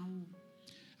 ngawo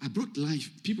I brought life,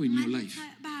 people in your life.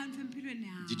 bantu empilweni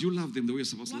yawo Did you love them the way you're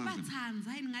supposed to love them?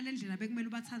 wabathanza yini ngalendlela bekumele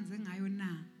ubathanze ngayo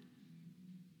na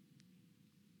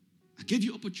I gave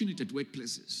you opportunity at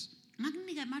workplaces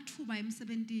ngakunike mathuba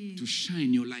emsebentini to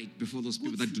shine your light before those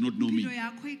people that do not know me. impilo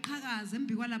yakho iqhakaze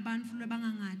embi kwalabantu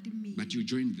lebangangadi mina But you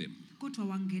joined them. kodwa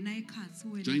wangena ekhathi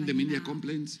wena Joined them in their kanye nabo.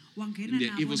 complaints, wangena in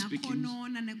their nabo evil speakings,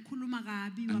 nakhonona nekukhuluma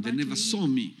kabi and they never saw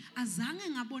me azange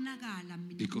ngabonakala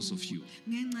mina because of kuwe, you.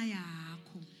 ngenxa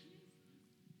yakho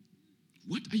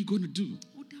What are you going to do?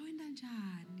 utawenda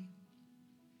njani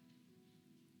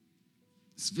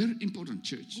It's very important,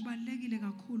 church. kubalekile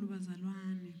kakhulu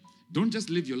bazalwane Don't just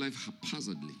live your life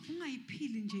haphazardly,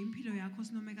 ungayiphili nje impilo yakho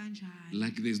sinome kanjani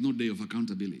like there's no day of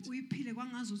accountability. uyiphile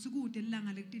kwangazuthi kude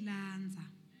lilanga lekutilanza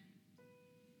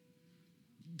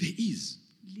There is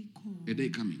a day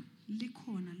coming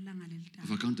likhona lilanga of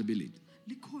lelitaba accountability.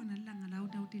 likhona lilanga la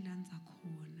utawutilanza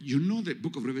khona You know the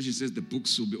book of Revelation says the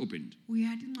books will be opened.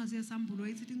 uyathi incwadi yesambulo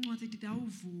ithi incwadi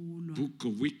titawuvulwa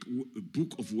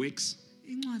Book of works.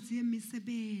 incwadi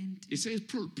yemisebenti It says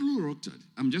plural.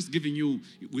 I'm just giving you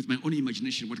with my own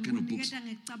imagination what kind of books. Ukuniketa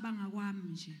ngekucabanga kwami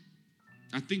nje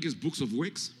I think it's books of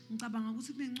works. ngicabanga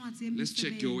ukuthi kunencwadi Let's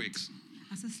check your works.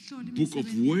 asesihlole Book of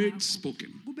imisebenzi words yakho.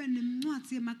 spoken. kube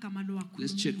nencwadi yemagama lo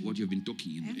Let's check what you've been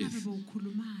talking in the engabe earth.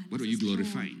 bowukhulumani What are you sesihlole.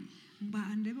 glorifying?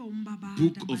 Ndebe umbabada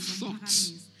Book bandla of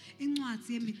thoughts. umphakamiso.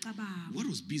 incwadi yemicabango What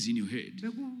was busy in your head?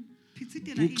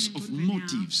 bekuphithitela Books ini of engqondweni yakho.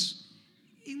 motives.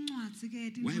 incwadi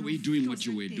ke Why were you doing what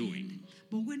you were doing?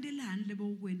 bokwendelani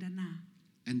lebowukwenda na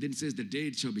And then it says the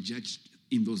dead shall be judged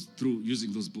in those through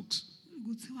using those books.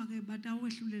 kuthiwa ke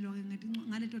batawehlulelwa ke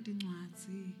ngaleto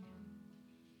tincwadi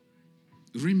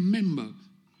Remember,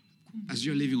 as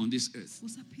you're living on this earth,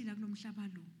 usaphila kulomhlaba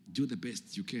lo do the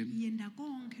best you can. yenda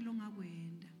konke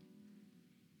longakwenda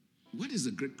What is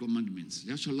the great commandments?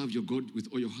 You shall love your God with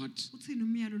all your heart, uthini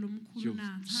umyalo lomkhulu your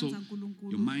na soul, thanza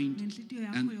uNkulunkulu your mind, ngenhliziyo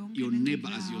yakho and yonke your nengqondo neighbor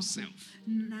as yakho. yourself.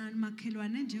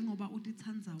 makhelwane njengoba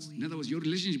utithanza In wena other words, your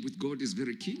relationship with God is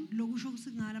very key lokusho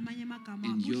ukuthi ngalamanye amagama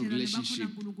And your ubudlelwane bakhona relationship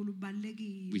uNkulunkulu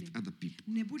bubalekile with other people.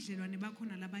 nebudlelwane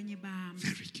bakhona labanye bami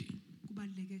Very key.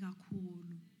 kubaleke kakhulu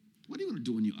What are you going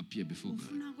to do when you appear before God?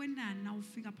 ufuna kwendani na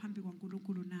ufika phambi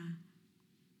kwaNkulunkulu na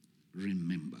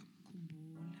Remember,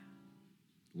 khumbula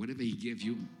whatever He gave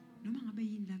you noma ngabe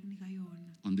yini la kunika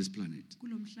yona on this planet,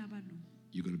 kulomhlaba lo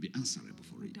you're going to be answerable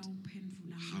for it.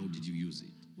 utawuphendvula How did you use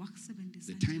it?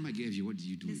 wakusebenzisa The time I gave you, what did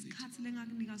you do with it? lesikhathi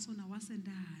lengakunika sona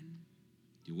wasendani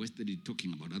You wasted it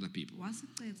talking about other people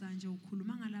wasicedza nje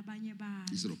ukhuluma ngalabanye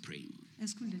bantu instead of praying.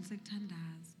 esikhundleni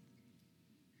sekuthandaza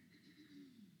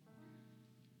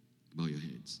Bow your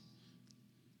heads.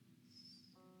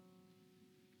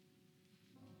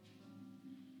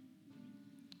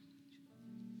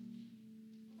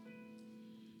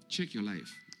 Check your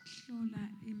life. hlola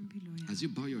impilo yakho As you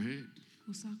bow your head,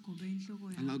 usagobe inhloko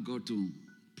allow yakho God to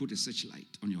put a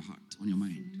searchlight on your heart, on your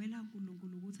mind. vumela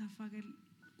uNkulunkulu ukuthi afake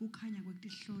kukhanya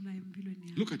kwekutihlola empilweni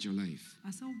yakho Look at your life.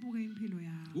 asawubuke impilo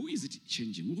yakho Who is it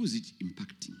changing? Who is it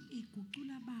impacting?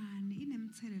 igucula bani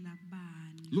inemthelela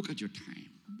kubani Look at your time.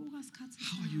 buka isikhathi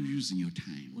How are you using your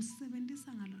time?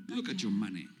 usebenzisa ngalo Look at your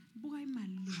money. buka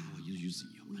imali How are yakho you using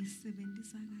your money?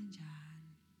 uyisebenzisa kanjani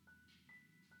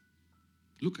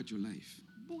Look at your life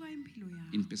Buka impilo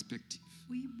in yakho. perspective,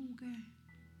 Uyibuke,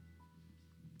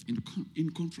 in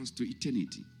contrast to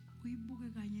eternity. uyibuke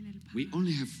kanye We neliphakade.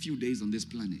 only have few days on this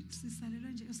planet,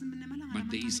 Sisalelwe nje sinemalanga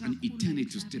but there is amancane an kakhulu la eternity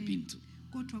to step emhlabeni. into.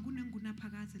 Kodwa kunenkuna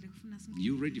lekufuna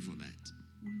You ready for that?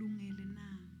 ulungele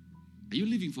na? Are you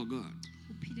living for God?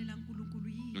 Uphilela uNkulunkulu Or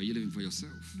yini? are you living for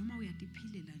yourself? Noma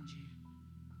uyadiphilela nje.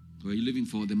 Or are you living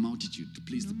for the multitude to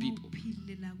please the Noma people?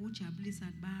 uphilela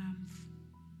kujabulisa bamfu.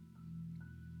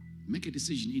 Make a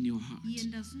decision in your heart.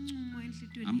 Yenda sinqumo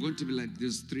enhlitweni. I'm going to be yakho. like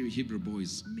these 3 Hebrew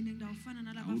boys Mina ngidawufana who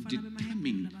nalabafana bemaHebrew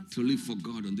determined to live for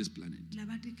God on this planet.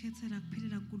 labatikhethela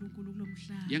kuphilela uNkulunkulu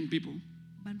kulomhlaba. Young people,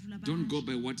 Bantu don't go labasha.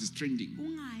 by what is trending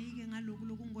Ungayi ke ngalokhu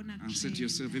lokungona and say to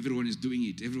yourself, kutrenda. everyone is doing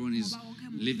it. Everyone is Ngoba wonke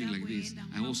umuntu living like this.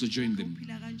 uyakwenda, I ngoba also wonke join them.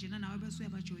 uphila kanjena nawe bese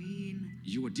uyabajoyina.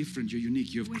 You are different. You're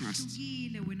unique. You have Christ.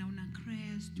 Wehlukile wena una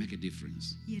Christ. Make a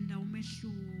difference. Yenda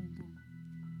umehluko.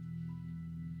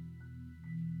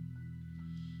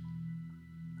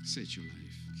 Search your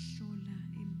life. Hlola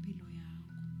impilo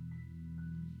yakho.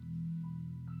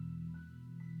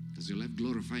 Does your life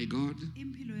glorify God?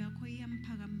 Impilo yakho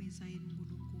iyamphakamisa yini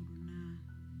uNkulunkulu na?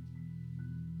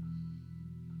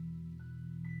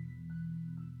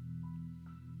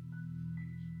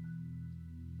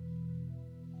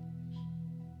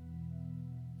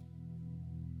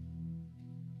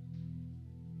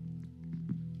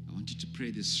 I want you to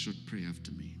pray this short prayer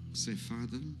after me. Say,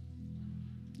 Father,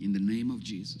 in the name of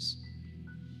Jesus,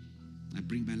 I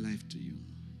bring my life to you.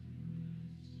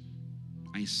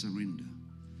 I surrender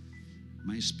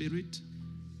my spirit,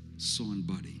 soul, and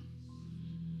body.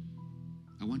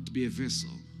 I want to be a vessel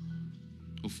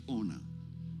of honor,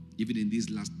 even in these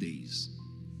last days.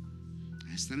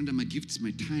 I surrender my gifts,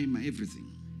 my time, my everything.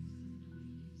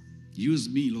 Use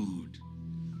me, Lord,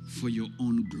 for your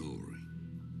own glory.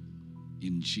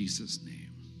 In Jesus'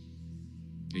 name,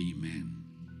 amen.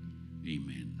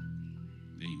 Amen.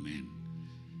 Amen.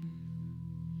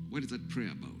 What is that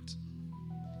prayer about?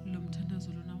 Lo mthandazo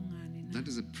lona ungani na? That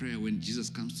is a prayer when Jesus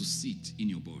comes to sit in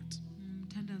your boat.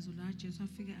 Umthandazo la Jesu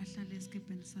afike ahlale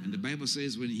esikepeni And the sakhe. Bible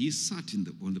says when he sat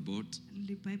on the boat,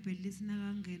 LiBhayibheli lithi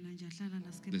nakangena nje ahlala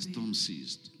la the storm sikepeni.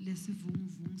 ceased.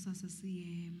 Lesivunguvungu sase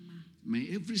siyema. May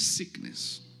every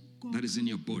sickness that is in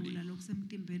your body Ukugula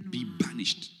lokusemtimbeni be wakho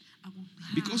banished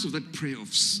akuhambe. because of that prayer of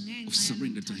Ngenxa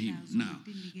surrender to him. yalomthandazo Now,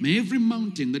 wokunikela may every kuye.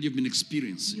 mountain that you've been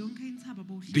experiencing Yonke inthaba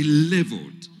bowuhlala be nayo,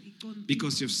 leveled iconsiwe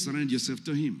because you've surrendered yourself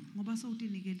to him. ngoba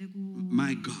sowutinikele kuye.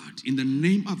 My God, in the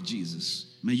name of Jesus,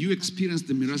 may you experience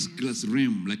the miraculous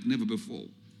realm like never before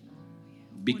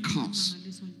because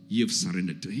you've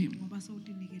surrendered to him. Ngoba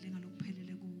sowutinikele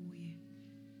ngalokuphelele kuye.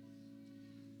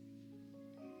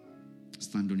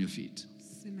 Stand on your feet.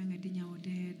 Sime ngetinyawo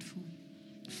tetfu.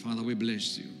 Father, we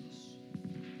bless you.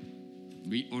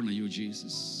 We honor you,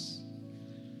 Jesus.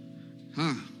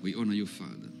 We honor you,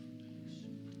 Father.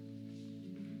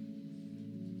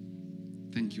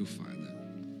 Thank you, Father.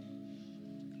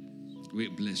 We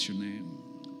bless your name.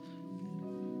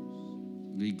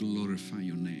 We glorify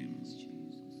your name.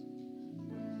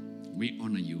 We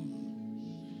honor you.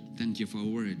 Thank you for our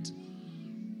word.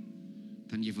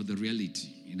 Thank you for the reality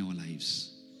in our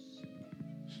lives.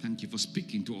 Thank you for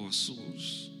speaking to our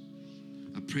souls.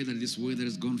 I pray that this word that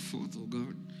has gone forth, oh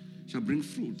God, shall bring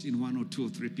fruit in 1 or 2 or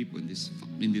 3 people in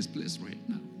this place right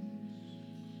now.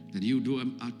 That you do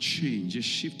a change, a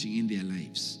shifting in their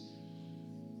lives.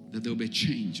 That there will be a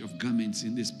change of garments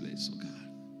in this place, oh God.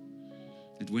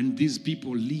 That when these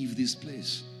people leave this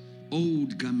place,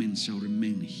 old garments shall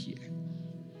remain here.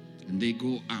 And they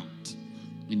go out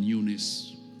in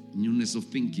newness of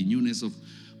thinking, newness of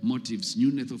motives,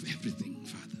 newness of everything,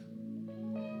 Father.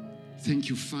 Thank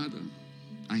you, Father.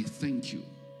 I thank you.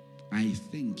 I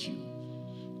thank you.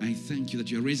 I thank you that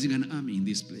you are raising an army in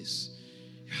this place.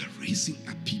 You are raising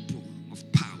a people of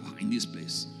power in this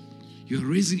place. You are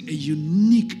raising a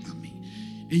unique army,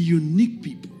 a unique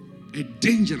people, a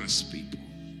dangerous people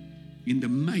in the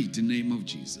mighty name of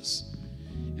Jesus.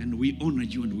 And we honor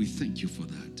you and we thank you for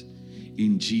that.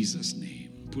 In Jesus' name.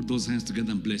 Put those hands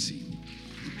together and bless him.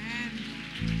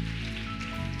 Amen.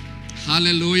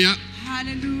 Hallelujah.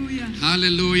 Hallelujah.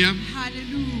 Hallelujah.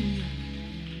 Hallelujah.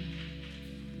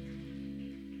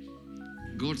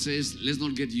 God says, let's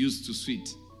not get used to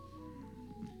sweet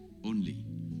only.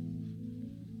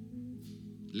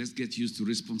 Let's get used to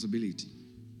responsibility.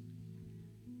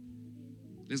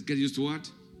 Let's get used to what?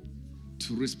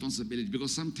 To responsibility.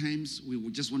 Because sometimes we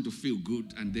would just want to feel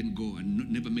good and then go and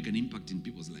never make an impact in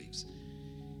people's lives.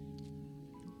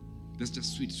 That's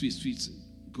just sweet, sweet, sweet.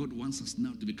 God wants us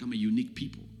now to become a unique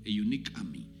people, a unique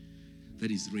army that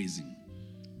is raising.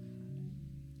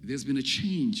 There's been a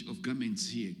change of garments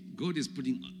here God is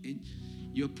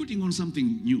you're putting on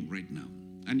something new right now.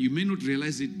 And you may not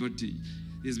realize it, but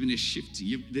there's been a shift.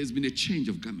 There's been a change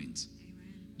of garments.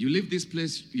 You leave this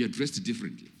place, you are dressed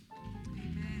differently.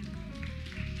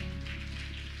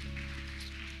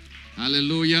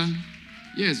 Hallelujah.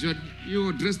 Yes, you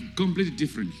are dressed completely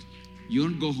differently. You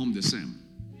won't go home the same.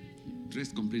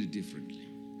 Dressed completely differently.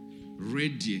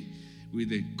 Ready with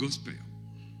the gospel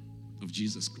of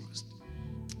Jesus Christ.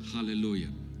 Hallelujah.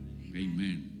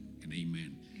 Amen and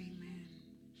amen.